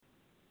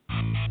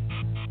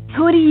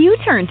Who do you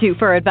turn to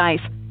for advice?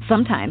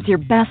 Sometimes your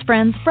best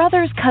friend's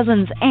brother's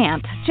cousin's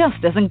aunt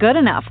just isn't good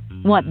enough.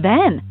 What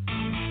then?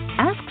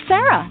 Ask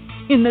Sarah.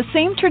 In the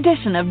same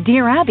tradition of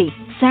Dear Abby,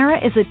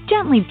 Sarah is a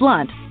gently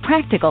blunt,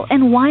 practical,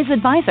 and wise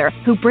advisor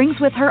who brings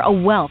with her a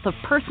wealth of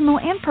personal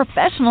and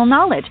professional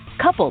knowledge,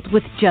 coupled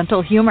with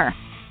gentle humor.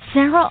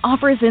 Sarah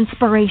offers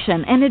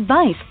inspiration and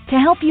advice to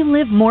help you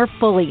live more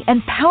fully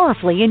and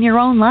powerfully in your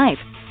own life.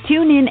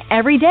 Tune in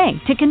every day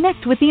to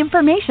connect with the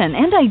information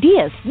and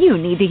ideas you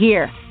need to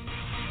hear.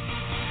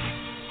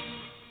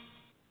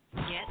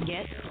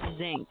 Get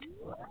Zinked.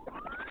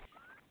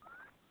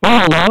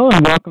 Well, hello,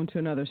 and welcome to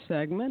another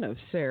segment of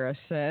Sarah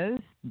Says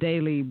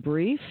Daily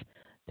Brief.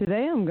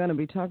 Today I'm going to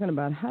be talking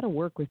about how to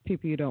work with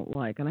people you don't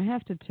like. And I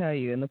have to tell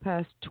you, in the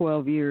past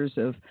 12 years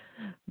of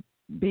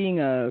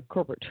being a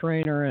corporate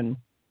trainer and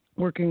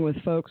working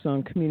with folks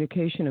on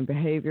communication and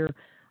behavior,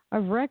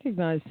 I've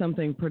recognized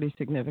something pretty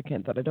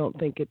significant that I don't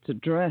think it's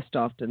addressed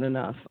often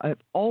enough. I've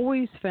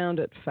always found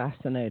it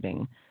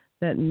fascinating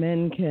that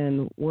men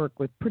can work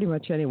with pretty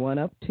much anyone,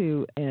 up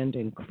to and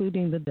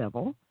including the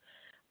devil.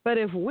 But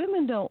if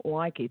women don't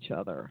like each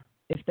other,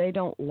 if they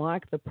don't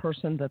like the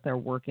person that they're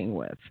working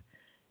with,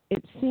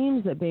 it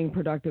seems that being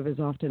productive is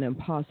often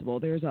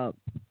impossible. There's a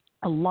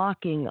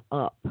locking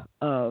up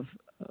of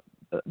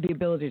the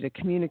ability to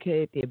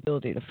communicate, the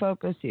ability to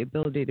focus, the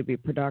ability to be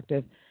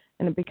productive,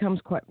 and it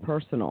becomes quite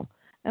personal.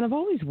 And I've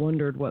always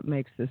wondered what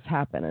makes this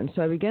happen. And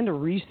so I began to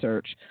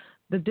research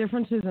the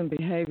differences in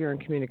behavior and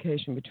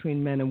communication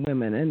between men and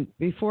women. And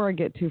before I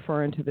get too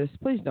far into this,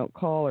 please don't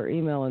call or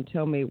email and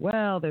tell me,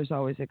 well, there's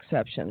always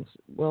exceptions.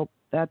 Well,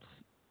 that's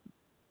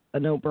a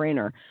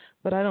no-brainer.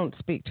 But I don't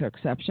speak to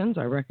exceptions.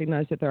 I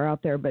recognize that they're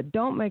out there. But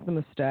don't make the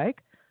mistake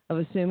of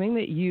assuming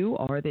that you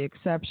are the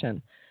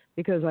exception,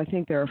 because I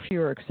think there are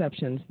fewer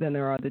exceptions than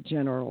there are the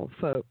general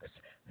folks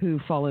who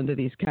fall into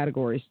these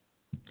categories.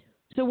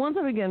 So once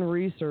I began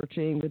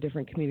researching the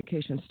different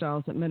communication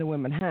styles that men and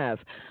women have,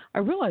 I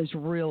realized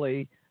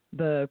really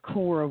the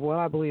core of what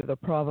I believe the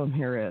problem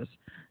here is.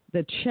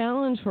 The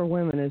challenge for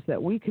women is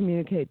that we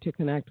communicate to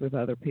connect with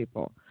other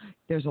people.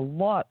 There's a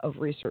lot of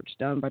research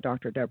done by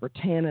Dr. Deborah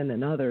Tannen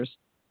and others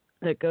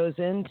that goes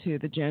into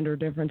the gender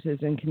differences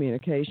in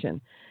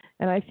communication.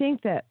 And I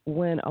think that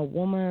when a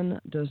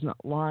woman does not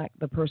like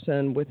the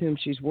person with whom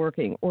she's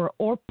working, or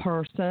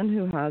person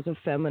who has a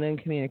feminine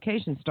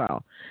communication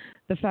style,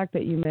 the fact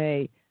that you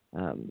may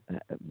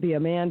be a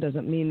man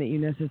doesn't mean that you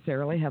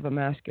necessarily have a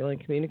masculine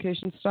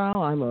communication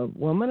style. I'm a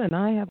woman and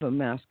I have a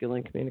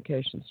masculine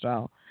communication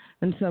style.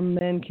 And some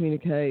men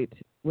communicate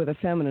with a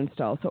feminine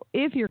style. So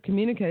if your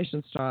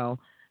communication style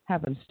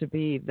happens to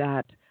be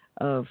that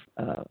of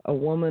a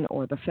woman,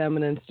 or the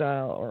feminine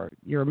style, or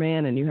you're a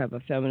man and you have a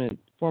feminine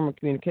form of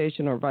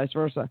communication, or vice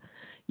versa,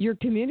 you're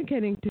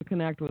communicating to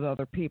connect with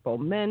other people.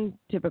 Men,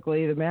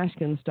 typically, the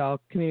masculine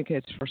style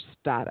communicates for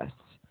status.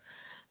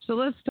 So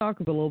let's talk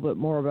a little bit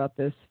more about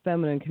this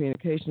feminine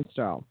communication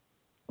style.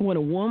 When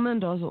a woman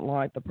doesn't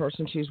like the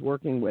person she's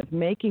working with,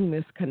 making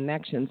this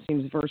connection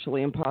seems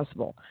virtually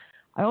impossible.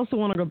 I also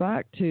want to go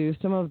back to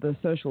some of the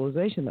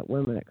socialization that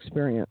women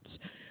experience.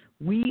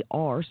 We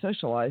are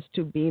socialized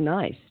to be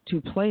nice, to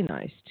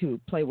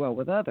play well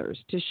with others,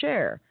 to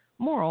share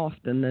more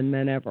often than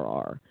men ever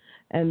are.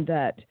 And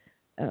that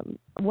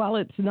while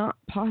it's not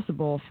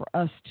possible for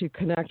us to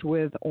connect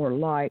with or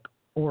like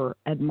or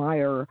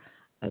admire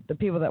the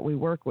people that we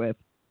work with,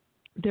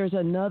 there's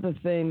another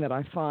thing that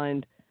I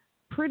find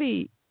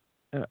pretty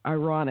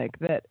ironic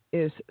that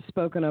is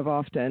spoken of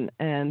often,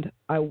 and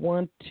I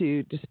want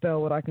to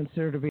dispel what I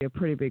consider to be a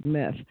pretty big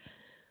myth.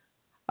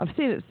 I've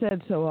seen it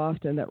said so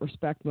often that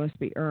respect must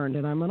be earned,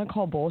 and I'm going to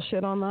call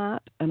bullshit on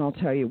that, and I'll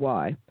tell you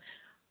why.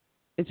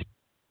 It's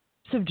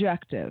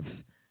subjective.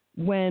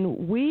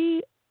 When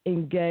we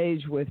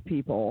engage with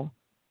people,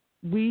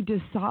 we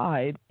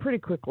decide pretty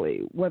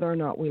quickly whether or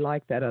not we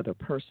like that other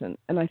person.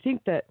 And I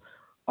think that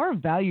our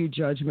value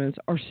judgments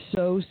are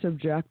so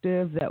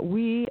subjective that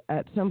we,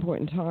 at some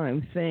point in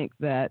time, think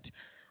that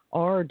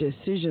our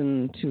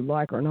decision to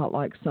like or not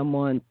like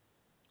someone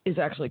is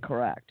actually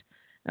correct.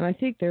 And I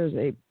think there's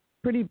a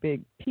pretty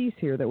big piece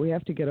here that we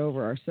have to get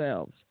over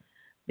ourselves,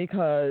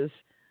 because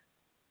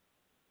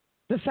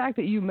the fact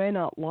that you may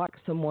not like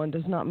someone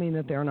does not mean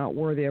that they're not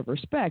worthy of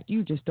respect.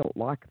 You just don't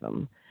like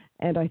them.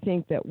 And I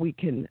think that we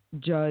can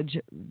judge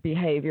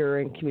behavior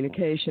and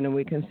communication, and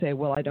we can say,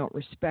 well, I don't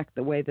respect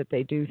the way that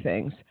they do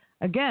things.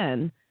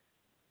 Again,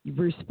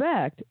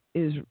 respect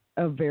is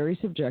a very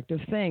subjective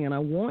thing, and I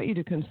want you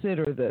to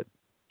consider that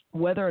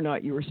whether or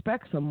not you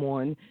respect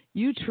someone,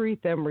 you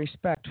treat them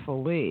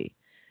respectfully,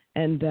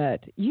 and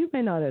that you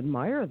may not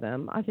admire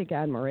them. I think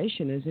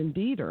admiration is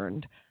indeed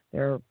earned.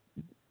 There are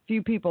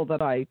few people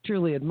that I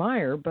truly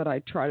admire, but I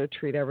try to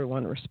treat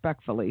everyone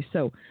respectfully.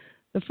 So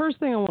the first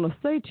thing I want to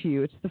say to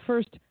you, it's the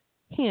first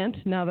hint,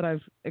 now that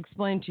I've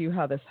explained to you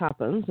how this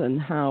happens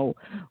and how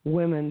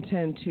women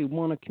tend to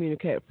want to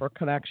communicate for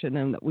connection,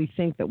 and that we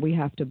think that we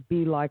have to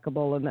be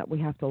likable and that we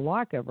have to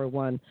like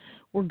everyone,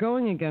 we're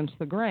going against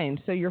the grain.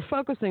 So you're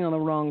focusing on the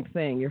wrong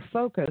thing. Your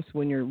focus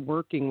when you're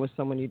working with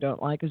someone you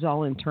don't like is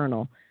all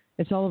internal.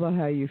 It's all about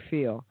how you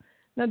feel.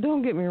 Now,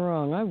 don't get me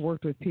wrong. I've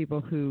worked with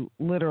people who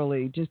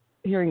literally just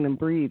hearing them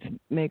breathe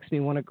makes me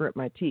want to grit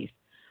my teeth.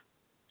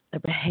 The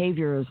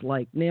behavior is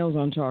like nails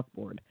on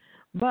chalkboard.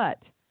 But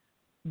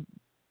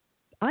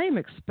I am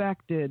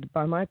expected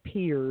by my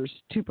peers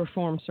to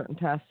perform certain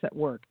tasks at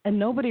work, and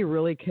nobody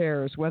really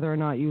cares whether or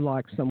not you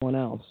like someone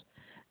else.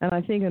 And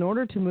I think in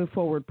order to move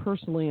forward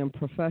personally and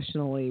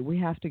professionally, we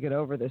have to get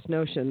over this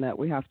notion that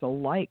we have to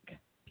like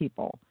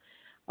people.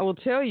 I will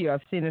tell you,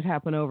 I've seen it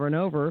happen over and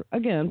over,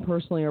 again,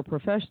 personally or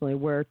professionally,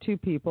 where two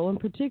people, and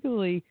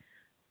particularly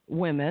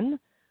women,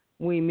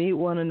 we meet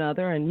one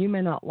another, and you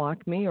may not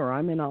like me or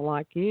I may not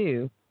like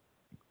you.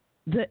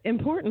 The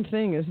important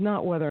thing is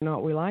not whether or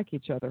not we like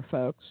each other,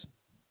 folks.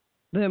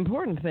 The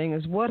important thing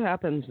is what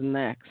happens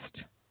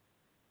next.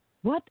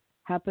 What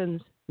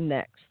happens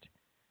next?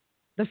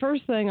 The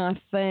first thing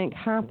I think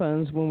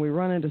happens when we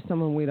run into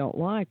someone we don't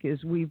like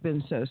is we've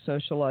been so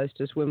socialized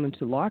as women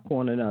to like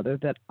one another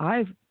that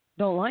I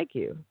don't like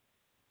you.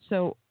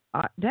 So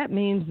that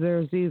means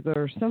there's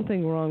either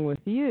something wrong with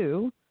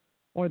you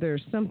or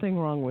there's something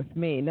wrong with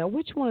me. Now,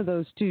 which one of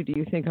those two do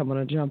you think I'm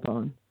going to jump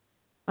on?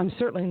 I'm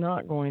certainly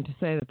not going to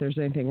say that there's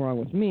anything wrong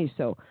with me.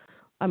 So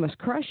I must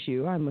crush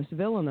you. I must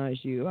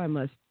villainize you. I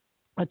must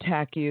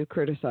attack you,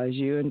 criticize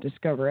you, and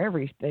discover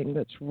everything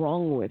that's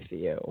wrong with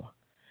you.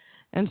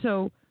 And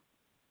so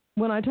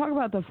when I talk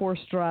about the 4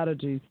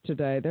 strategies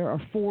today, there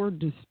are 4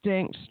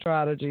 distinct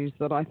strategies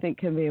that I think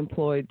can be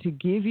employed to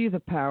give you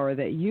the power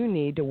that you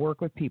need to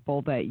work with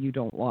people that you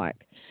don't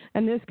like.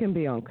 And this can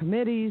be on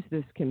committees.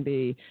 This can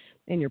be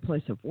in your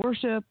place of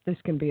worship. This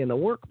can be in the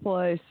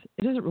workplace.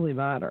 It doesn't really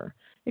matter.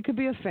 It could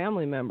be a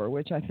family member,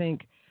 which I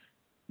think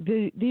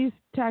these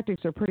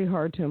tactics are pretty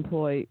hard to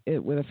employ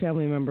with a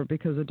family member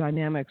because the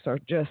dynamics are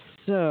just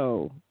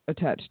so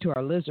attached to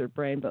our lizard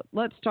brain. But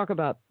let's talk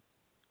about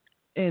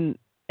in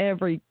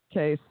every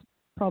case,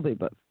 probably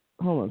but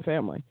home and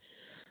family.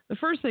 The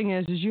first thing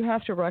is you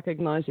have to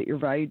recognize that your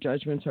value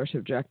judgments are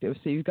subjective,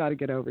 so you've got to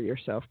get over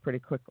yourself pretty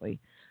quickly.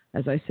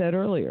 As I said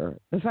earlier,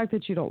 the fact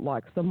that you don't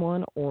like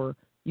someone or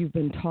you've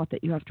been taught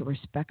that you have to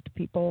respect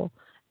people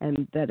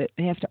and that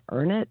they have to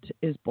earn it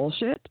is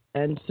bullshit.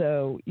 And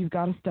so you've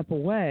got to step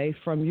away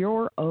from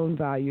your own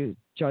value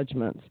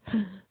judgments.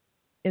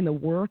 In the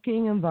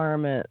working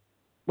environment,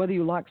 whether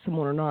you like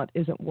someone or not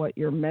isn't what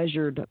you're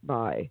measured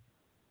by.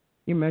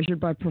 You're measured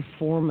by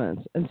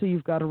performance. And so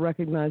you've got to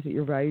recognize that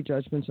your value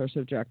judgments are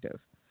subjective.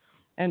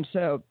 And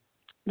so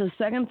the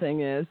second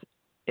thing is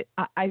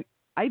I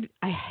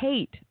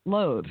hate,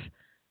 loathe,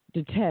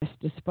 detest,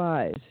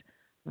 despise,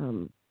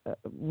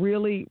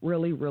 really,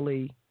 really,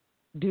 really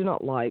do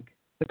not like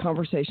the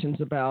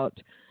conversations about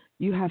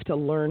you have to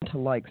learn to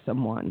like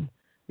someone.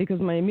 Because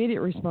my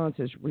immediate response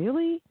is,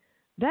 really?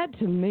 That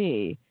to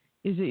me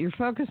is that you're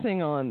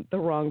focusing on the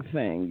wrong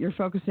thing. You're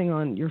focusing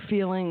on your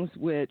feelings,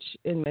 which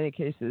in many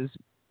cases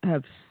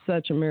have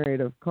such a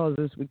myriad of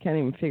causes we can't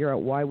even figure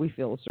out why we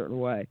feel a certain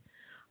way.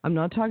 I'm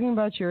not talking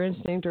about your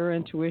instinct or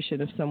intuition.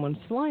 If someone's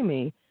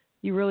slimy,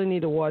 you really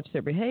need to watch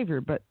their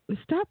behavior. But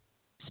stop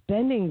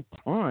spending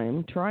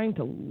time trying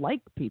to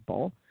like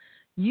people.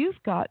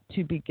 You've got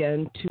to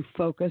begin to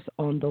focus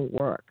on the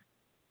work.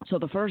 So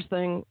the first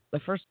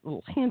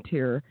little hint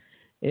here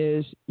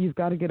is you've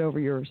got to get over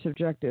your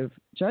subjective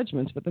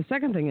judgments. But the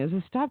second thing is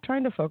stop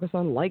trying to focus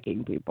on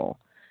liking people.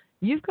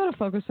 You've got to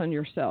focus on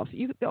yourself.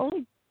 The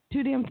only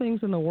 2 damn things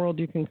in the world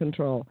you can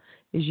control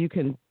is you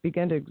can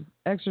begin to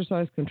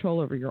exercise control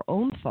over your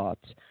own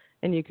thoughts,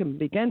 and you can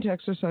begin to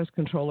exercise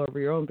control over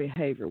your own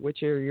behavior,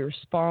 which are your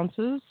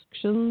responses,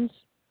 actions,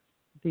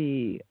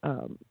 the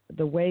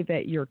way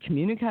that you're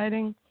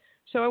communicating.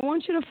 So I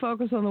want you to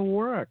focus on the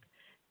work.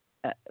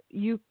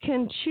 You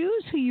can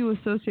choose who you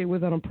associate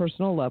with on a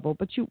personal level,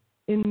 but you,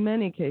 in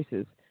many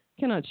cases,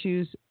 cannot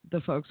choose the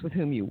folks with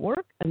whom you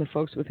work and the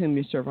folks with whom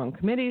you serve on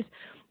committees.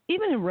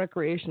 Even in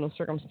recreational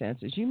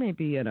circumstances, you may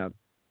be in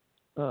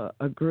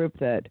a group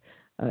that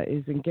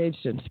is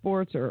engaged in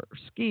sports or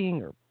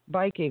skiing or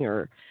biking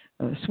or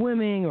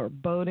swimming or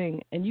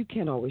boating, and you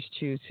can't always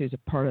choose who's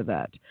a part of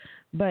that.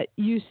 But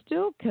you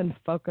still can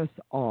focus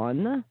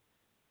on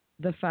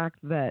the fact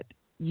that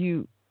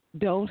you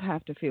don't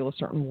have to feel a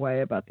certain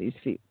way about these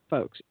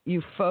folks.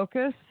 You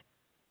focus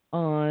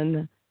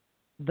on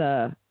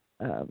the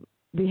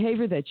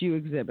behavior that you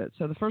exhibit.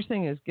 So the first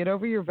thing is get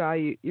over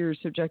your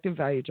subjective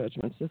value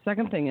judgments. The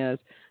second thing is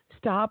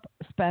stop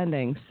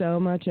spending so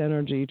much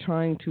energy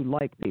trying to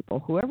like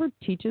people. Whoever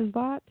teaches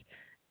that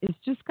is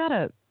just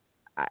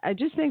I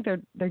just think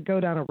they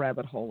go down a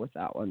rabbit hole with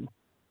that one.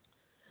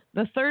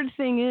 The third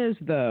thing is,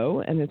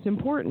 though, and it's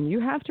important, you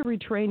have to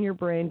retrain your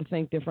brain to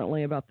think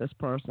differently about this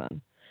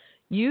person.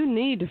 You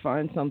need to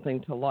find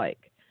something to like.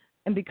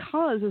 And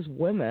because as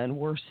women,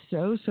 we're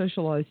so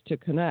socialized to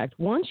connect,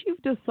 once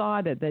you've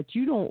decided that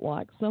you don't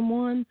like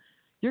someone,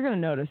 you're going to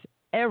notice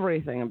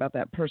everything about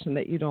that person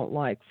that you don't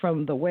like,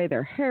 from the way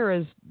their hair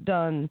is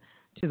done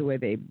to the way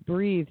they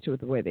breathe, to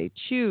the way they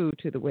chew,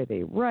 to the way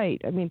they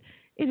write. I mean,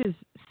 it is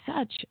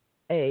such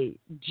a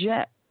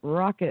jet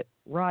rocket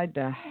ride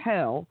to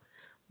hell.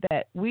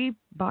 that we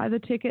buy the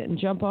ticket and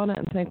jump on it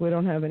and think we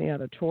don't have any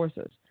other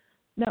choices.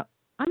 Now,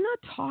 I'm not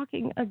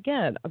talking,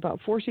 again, about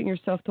forcing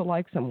yourself to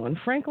like someone.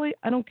 Frankly,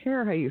 I don't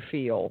care how you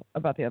feel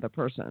about the other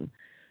person.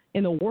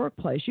 In the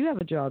workplace, you have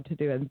a job to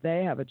do and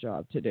they have a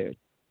job to do.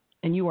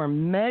 And you are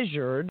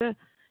measured,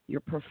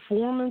 your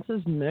performance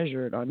is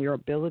measured on your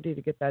ability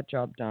to get that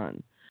job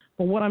done.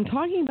 But what I'm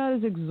talking about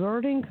is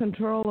exerting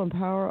control and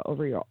power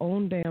over your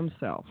own damn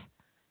self.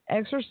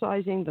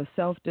 Exercising the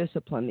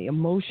self-discipline, the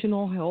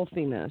emotional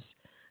healthiness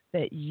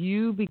that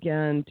you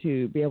begin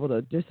to be able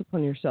to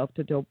discipline yourself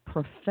to do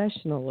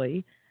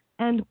professionally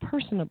and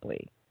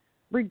personably,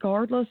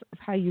 regardless of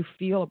how you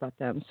feel about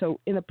them.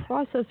 So in the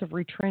process of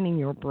retraining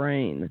your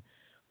brain,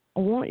 I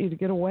want you to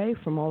get away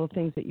from all the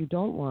things that you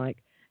don't like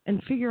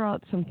and figure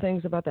out some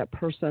things about that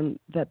person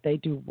that they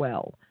do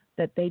well,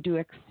 that they do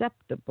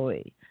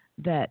acceptably,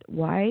 that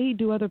why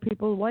do other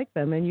people like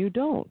them and you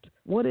don't?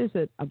 What is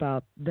it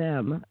about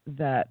them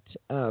that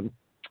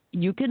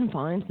you can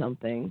find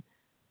something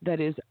that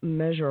is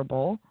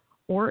measurable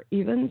or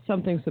even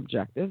something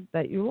subjective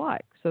that you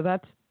like? So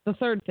that's the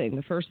third thing.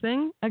 The first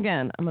thing,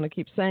 again, I'm going to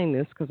keep saying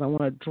this because I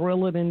want to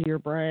drill it into your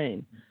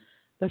brain.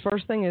 The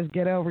first thing is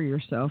get over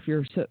yourself.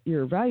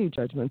 Your value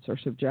judgments are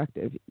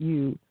subjective.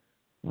 You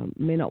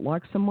may not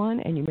like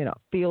someone and you may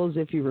not feel as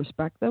if you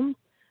respect them,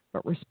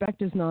 but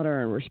respect is not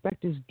earned.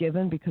 Respect is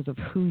given because of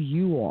who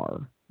you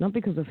are, not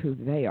because of who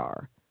they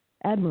are.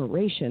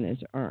 Admiration is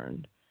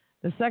earned.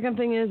 The second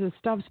thing is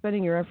stop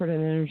spending your effort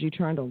and energy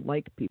trying to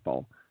like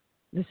people.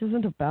 This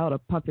isn't about a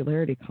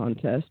popularity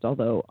contest,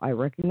 although I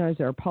recognize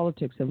there are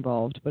politics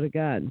involved. But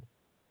again,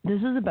 this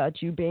is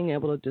about you being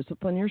able to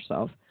discipline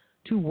yourself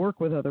to work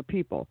with other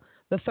people.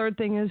 The third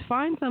thing is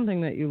find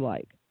something that you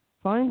like.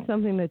 Find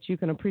something that you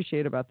can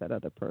appreciate about that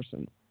other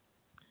person.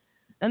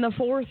 And the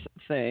fourth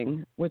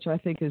thing, which I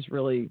think is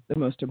really the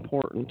most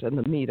important and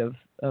the meat of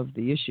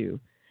the issue,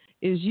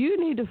 is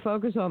you need to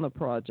focus on the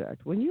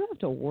project. When you have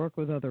to work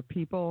with other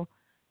people,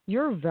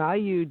 your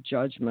value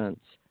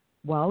judgments,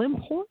 while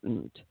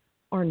important,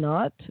 are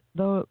not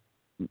the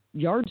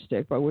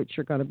yardstick by which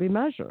you're going to be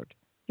measured.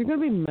 You're going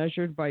to be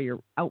measured by your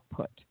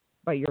output,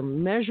 by your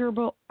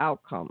measurable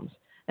outcomes.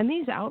 And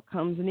these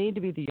outcomes need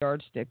to be the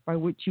yardstick by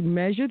which you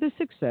measure the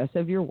success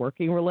of your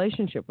working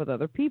relationship with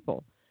other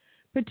people.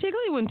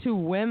 Particularly when two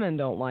women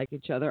don't like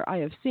each other, I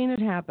have seen it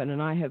happen,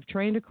 and I have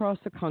trained across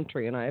the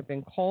country, and I have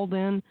been called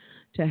in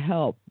to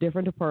help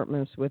different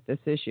departments with this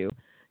issue.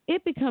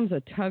 It becomes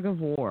a tug of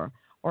war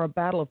or a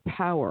battle of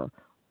power,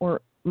 or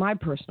my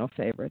personal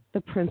favorite,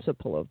 the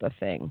principle of the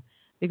thing.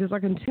 Because I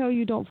can tell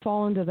you don't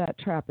fall into that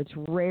trap. It's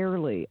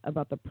rarely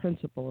about the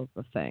principle of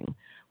the thing.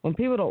 When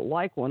people don't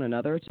like one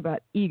another, it's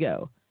about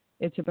ego.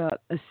 It's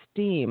about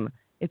esteem.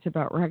 It's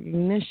about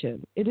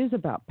recognition. It is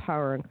about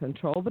power and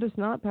control, but it's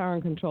not power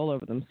and control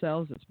over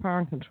themselves. It's power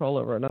and control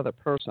over another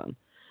person.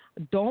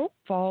 Don't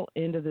fall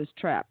into this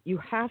trap. You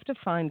have to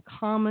find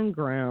common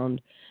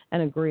ground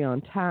and agree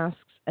on tasks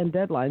and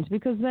deadlines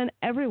because then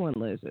everyone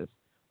loses.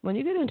 When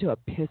you get into a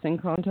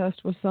pissing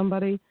contest with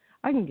somebody,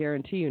 I can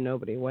guarantee you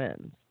nobody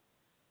wins.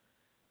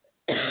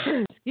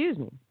 Excuse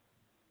me.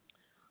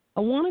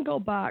 I want to go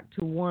back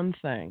to one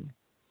thing.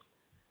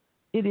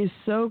 It is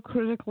so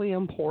critically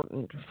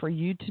important for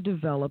you to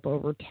develop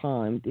over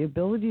time the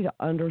ability to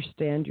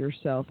understand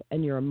yourself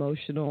and your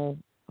emotional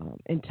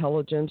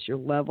intelligence, your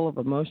level of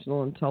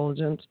emotional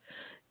intelligence,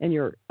 and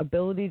your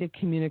ability to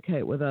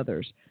communicate with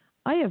others.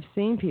 I have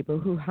seen people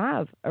who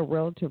have a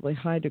relatively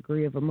high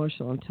degree of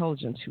emotional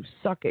intelligence who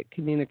suck at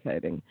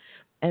communicating.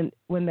 And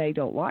when they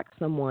don't like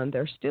someone,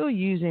 they're still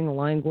using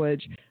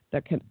language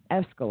that can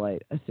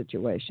escalate a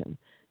situation.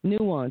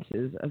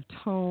 Nuances of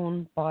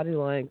tone, body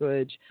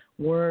language,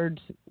 words.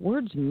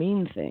 Words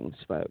mean things,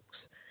 folks.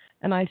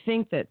 And I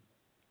think that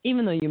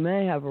even though you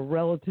may have a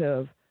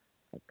relative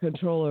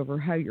control over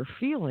how you're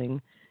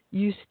feeling,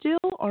 you still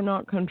are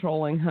not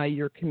controlling how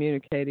you're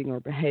communicating or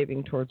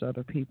behaving towards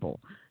other people.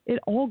 It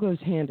all goes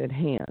hand in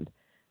hand.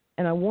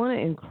 And I want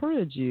to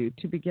encourage you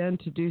to begin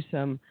to do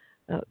some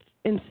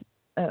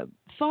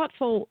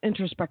thoughtful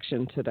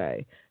introspection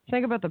today.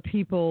 Think about the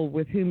people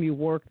with whom you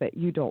work that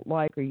you don't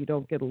like or you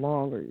don't get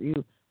along or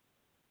you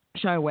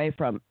shy away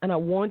from. And I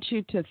want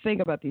you to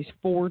think about these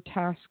 4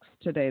 tasks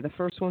today. The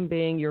first one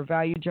being your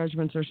value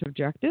judgments are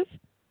subjective.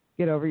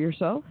 Get over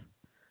yourself.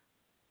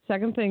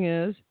 Second thing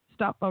is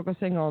stop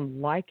focusing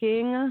on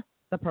liking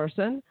the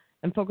person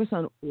and focus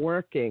on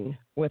working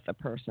with the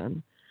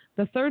person.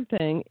 The third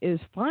thing is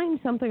find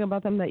something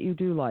about them that you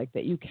do like,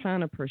 that you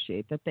can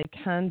appreciate, that they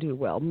can do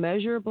well,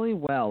 measurably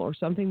well, or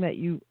something that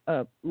you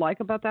like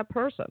about that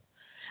person.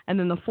 And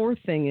then the fourth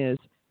thing is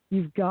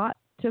you've got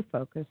to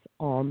focus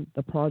on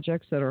the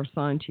projects that are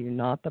assigned to you,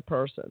 not the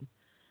person.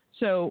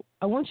 So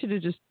I want you to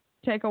just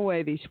take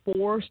away these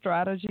 4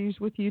 strategies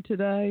with you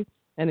today.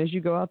 And as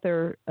you go out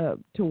there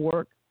to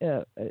work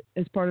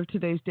as part of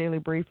today's daily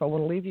brief, I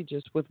want to leave you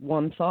just with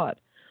one thought.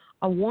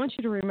 I want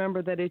you to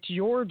remember that it's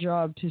your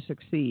job to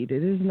succeed.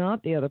 It is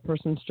not the other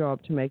person's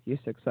job to make you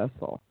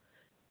successful.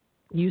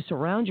 You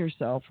surround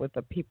yourself with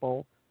the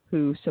people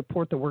who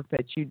support the work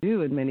that you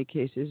do in many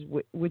cases,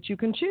 which you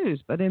can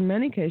choose, but in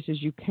many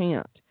cases you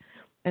can't.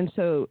 And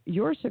so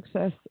your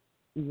success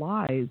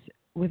lies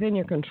within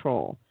your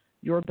control,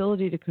 your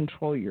ability to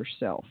control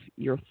yourself,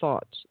 your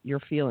thoughts, your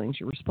feelings,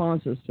 your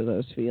responses to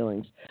those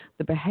feelings,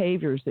 the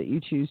behaviors that you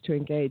choose to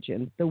engage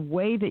in, the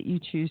way that you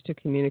choose to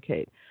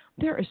communicate.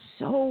 There is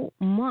so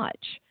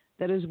much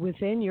that is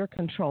within your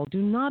control.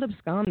 Do not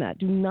abscond that.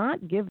 Do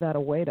not give that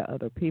away to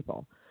other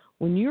people.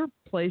 When you're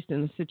placed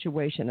in a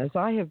situation, as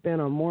I have been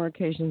on more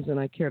occasions than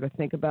I care to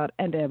think about,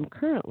 and am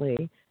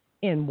currently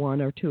in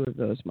one or two of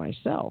those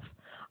myself,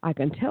 I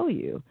can tell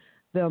you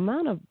the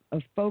amount of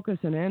focus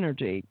and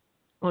energy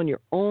on your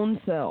own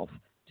self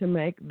to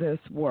make this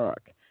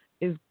work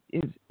is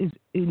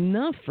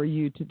enough for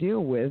you to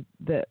deal with,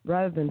 that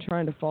rather than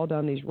trying to fall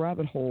down these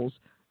rabbit holes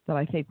that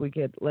I think we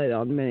get led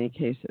on in many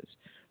cases.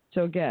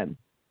 So again,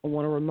 I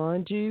want to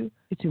remind you,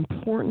 it's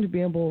important to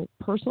be able,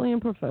 personally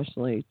and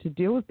professionally, to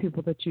deal with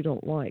people that you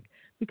don't like,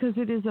 because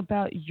it is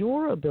about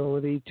your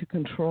ability to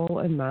control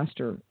and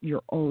master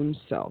your own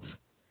self.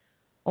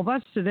 Well,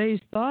 that's today's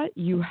thought.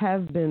 You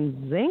have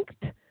been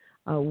zinked.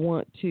 I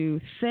want to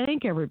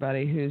thank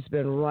everybody who's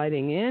been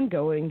writing in,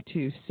 going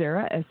to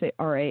Sarah,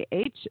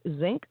 S-A-R-A-H,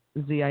 Zink,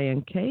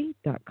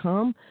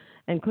 ZINK.com,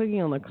 and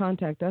clicking on the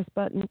Contact Us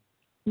button.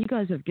 You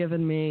guys have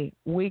given me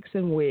weeks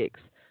and weeks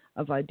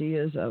of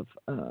ideas, of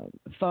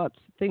thoughts,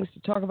 things to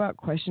talk about,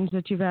 questions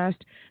that you've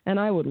asked, and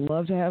I would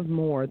love to have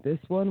more. This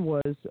one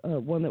was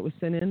one that was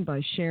sent in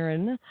by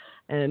Sharon,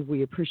 and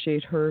we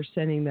appreciate her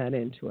sending that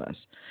in to us.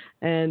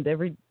 And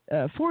every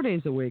 4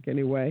 days a week,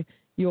 anyway,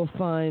 you'll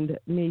find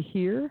me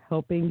here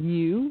helping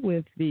you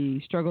with the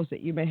struggles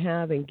that you may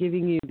have and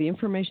giving you the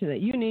information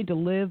that you need to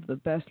live the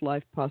best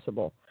life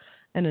possible.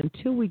 And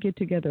until we get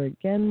together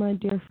again, my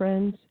dear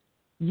friends,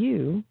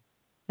 you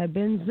have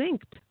been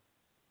zinked.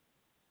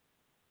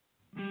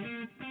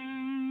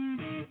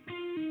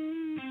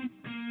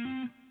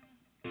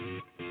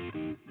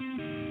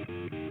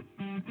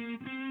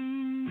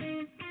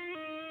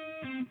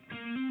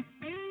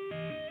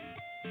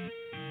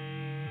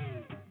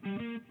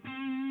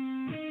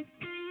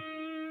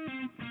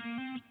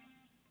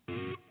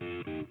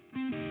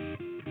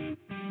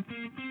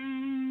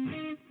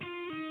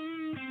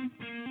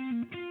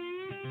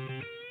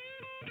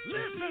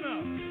 Listen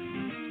up!